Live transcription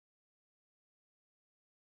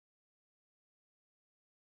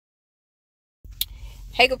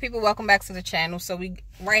Hey good people, welcome back to the channel. So we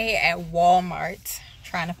right here at Walmart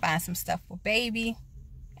trying to find some stuff for baby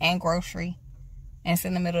and grocery, and it's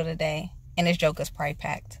in the middle of the day and this joker's probably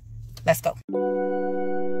packed. Let's go.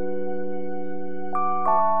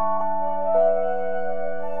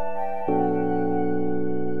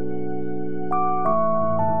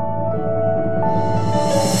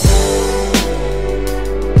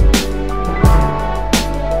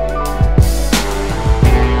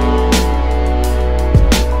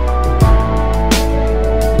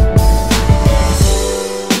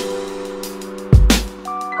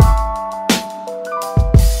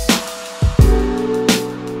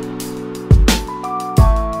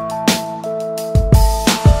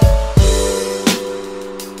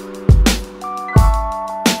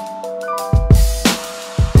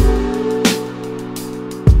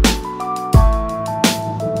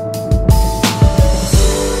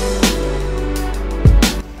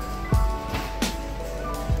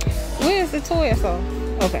 Where's the toy so?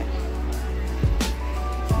 Okay.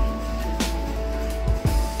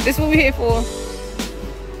 This is what we're here for.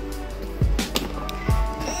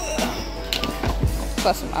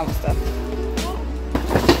 Plus some other stuff.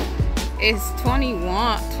 It's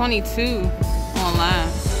 22 online.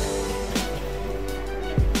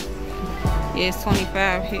 Yeah, it's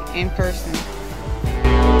 25 in person.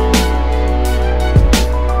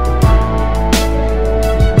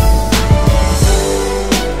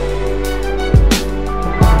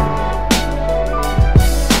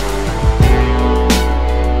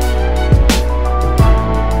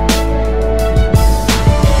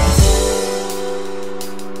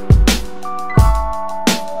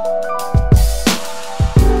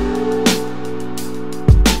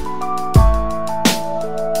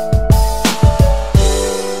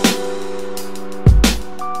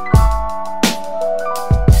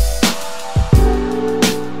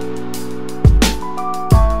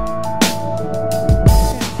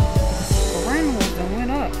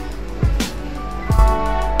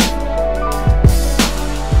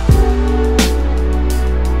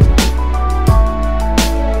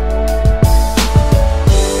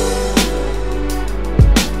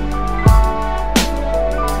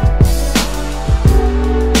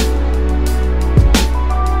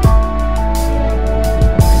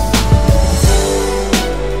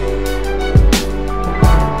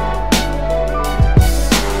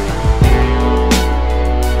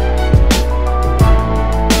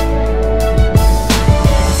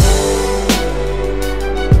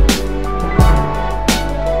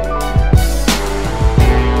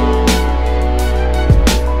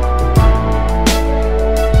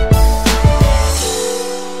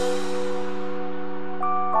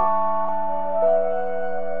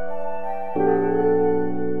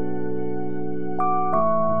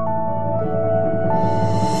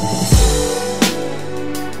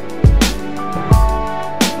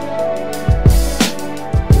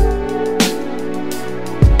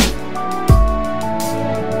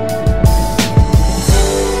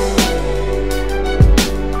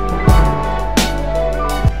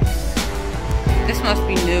 This must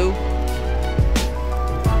be new.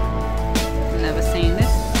 Never seen this.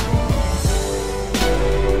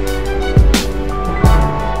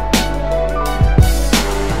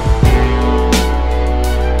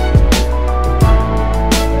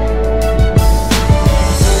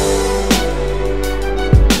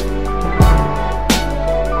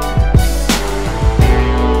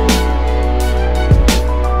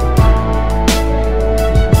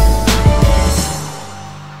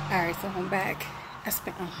 Alright, so I'm back. I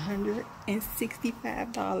spent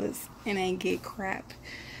 $165 and ain't get crap.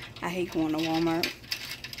 I hate going to Walmart,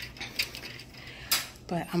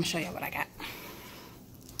 but I'm gonna show y'all what I got.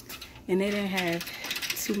 And they didn't have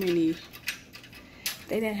too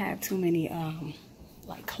many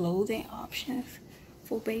like clothing options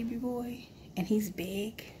for baby boy, and he's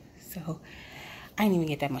big, so I didn't even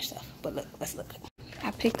get that much stuff. But look, let's look.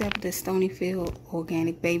 I picked up the Stonyfield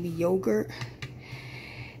organic baby yogurt.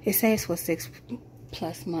 It says for 6+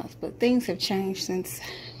 months, but things have changed since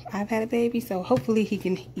I've had a baby, so hopefully he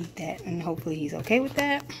can eat that, and hopefully he's okay with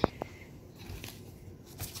that.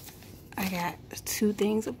 I got 2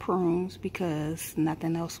 things of prunes because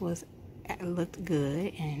nothing else looked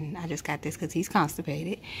good, and I just got this because he's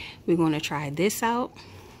constipated. We're going to try this out.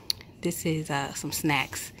 This is some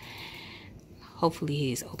snacks. Hopefully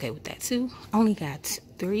he's okay with that too. I only got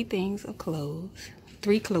 3 things of clothes,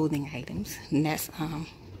 3 clothing items, and that's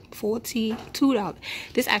 $42.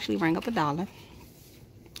 This actually rang up $1,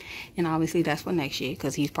 and obviously that's for next year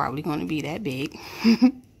because he's probably going to be that big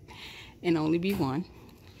and only be 1.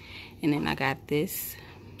 And then I got this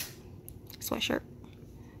sweatshirt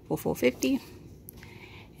for $4.50,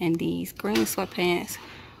 And these green sweatpants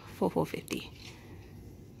for $4.50.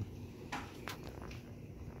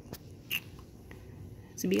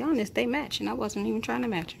 To be honest, they match, and I wasn't even trying to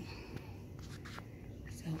match them.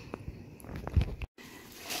 So,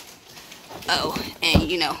 oh, and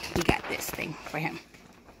you know, we got this thing for him,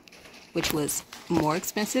 which was more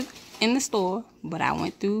expensive in the store, but I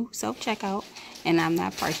went through self-checkout, and I'm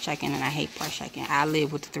not price checking, and I hate price checking. I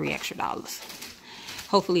live with the $3 extra.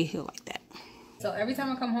 Hopefully he'll like that. So every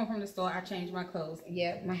time I come home from the store, I change my clothes.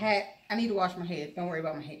 Yeah, my hat, I need to wash my head. Don't worry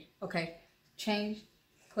about my hair. Okay, change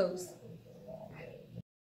clothes.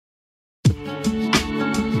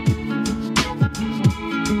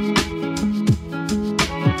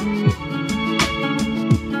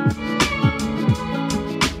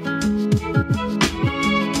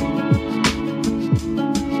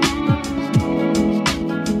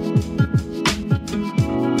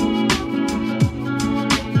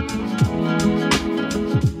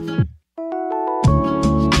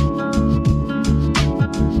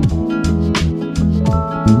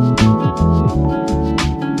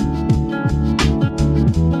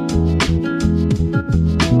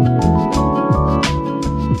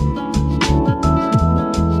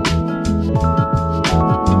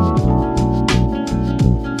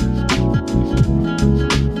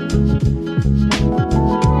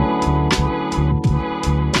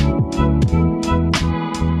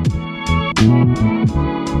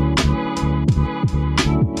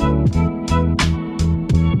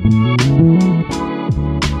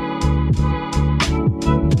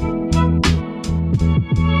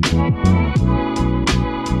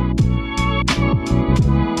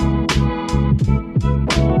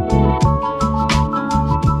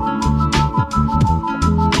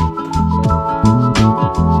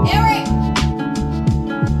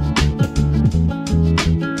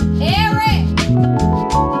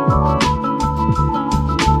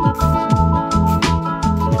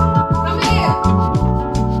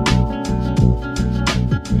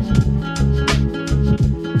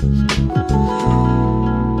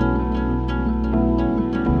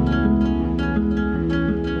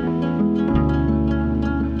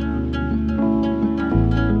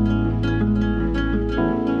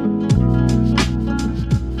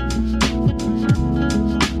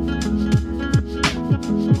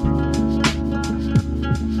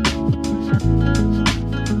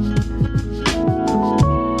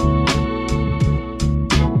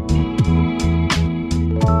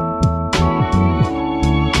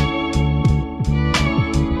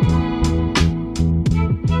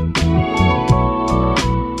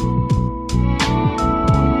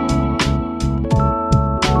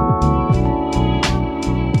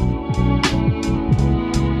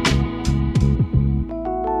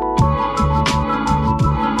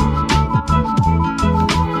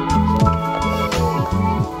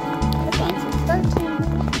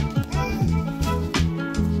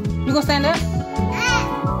 You gonna stand up?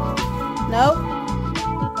 No?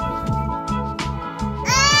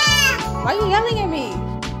 Why are you yelling at me?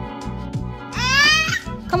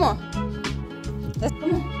 Come on. Let's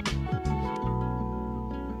come on.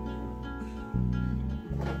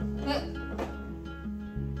 Look.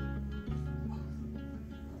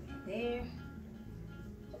 There.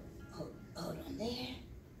 Hold on there.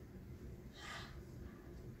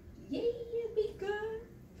 Yeah, be good.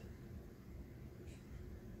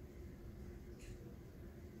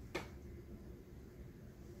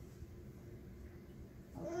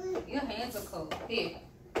 Your hands are cold. Here.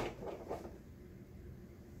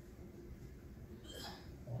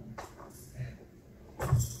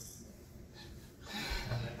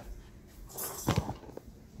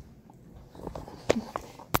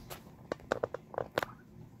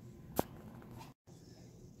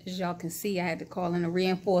 As y'all can see, I had to call in the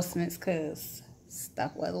reinforcements because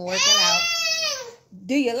stuff wasn't working out.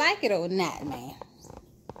 Do you like it or not, man?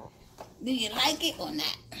 Do you like it or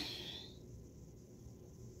not?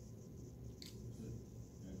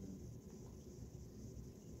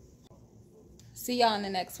 See y'all in the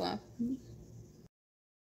next one.